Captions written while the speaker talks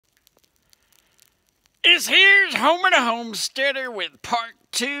This here's Homer the Homesteader with part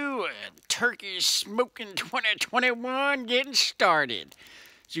 2 of Turkey Smoking 2021 getting started.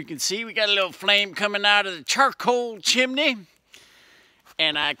 As you can see, we got a little flame coming out of the charcoal chimney.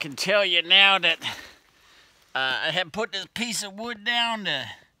 And I can tell you now that I had put this piece of wood down to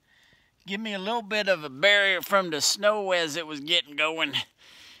give me a little bit of a barrier from the snow as it was getting going.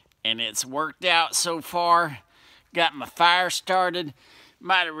 And it's worked out so far. Got my fire started.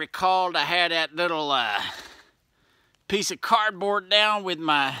 Might have recalled I had that little piece of cardboard down with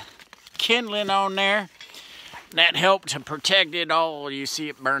my kindling on there. That helped to protect it all. You see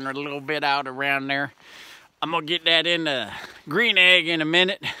it burn a little bit out around there. I'm going to get that in the green egg in a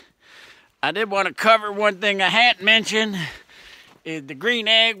minute. I did want to cover one thing I hadn't mentioned. Is the green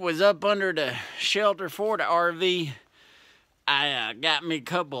egg was up under the shelter for the RV. I got me a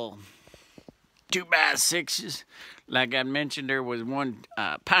couple 2x6s. Like I mentioned, there was one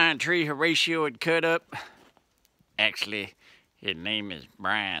pine tree Horatio had cut up. Actually, his name is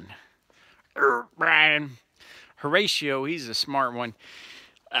Brian. Brian. Horatio, he's a smart one.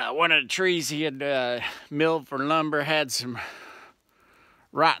 One of the trees he had milled for lumber had some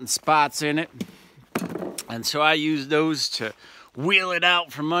rotten spots in it. And so I used those to wheel it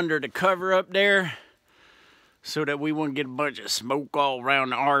out from under the cover up there so that we wouldn't get a bunch of smoke all around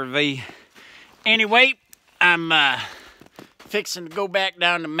the RV. Anyway, I'm fixing to go back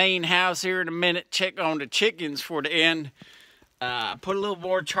down to the main house here in a minute, check on the chickens for the end. Put a little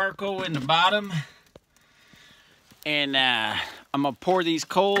more charcoal in the bottom. And I'm going to pour these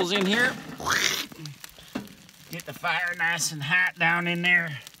coals in here. Get the fire nice and hot down in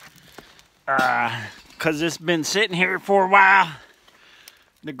there. Because it's been sitting here for a while.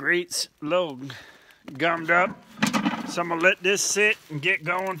 The grate's a little gummed up. So I'm going to let this sit and get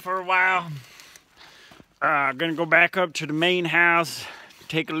going for a while. Gonna go back up to the main house,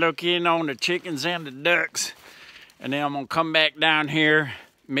 take a look in on the chickens and the ducks, and then I'm gonna come back down here,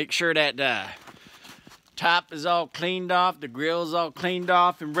 make sure that top is all cleaned off, the grill's all cleaned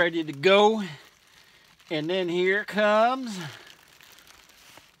off and ready to go. And then here comes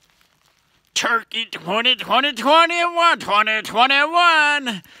Turkey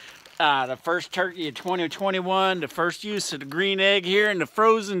 2021. The first turkey of 2021, the first use of the green egg here in the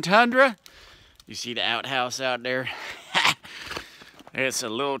frozen tundra. You see the outhouse out there? It's a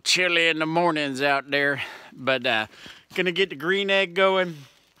little chilly in the mornings out there. But gonna get the green egg going.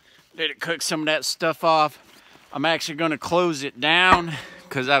 Let it cook some of that stuff off. I'm actually gonna close it down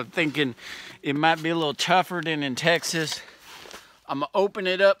because I'm thinking it might be a little tougher than in Texas. I'm gonna open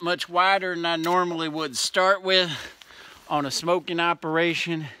it up much wider than I normally would start with on a smoking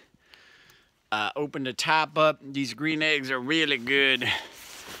operation. Open the top up. These green eggs are really good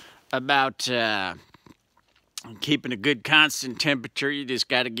about keeping a good constant temperature. You just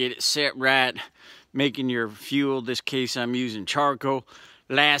got to get it set right, making your fuel, this case I'm using charcoal,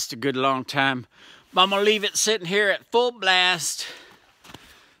 last a good long time. But I'm gonna leave it sitting here at full blast,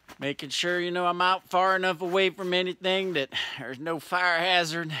 making sure, you know, I'm out far enough away from anything that there's no fire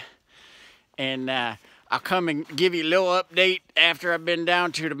hazard. And I'll come and give you a little update after I've been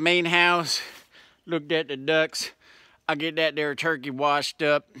down to the main house, looked at the ducks. I'll get that there turkey washed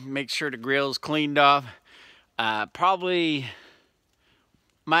up, make sure the grill's cleaned off. Probably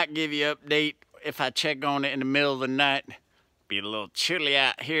might give you an update if I check on it in the middle of the night. Be a little chilly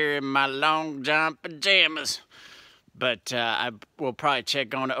out here in my long john pajamas. But I will probably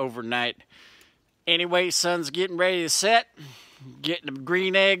check on it overnight. Anyway, sun's getting ready to set. Getting the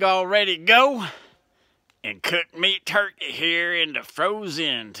green egg all ready to go. And cooked meat turkey here in the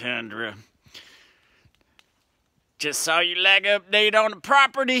frozen tundra. Just saw you lag update on the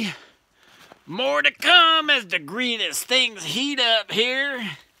property. More to come as the greenest things heat up here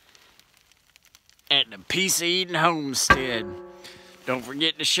at the Piece of Eden Homestead. Don't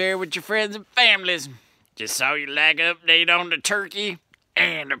forget to share with your friends and families. Just saw you lag update on the turkey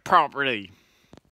and the property.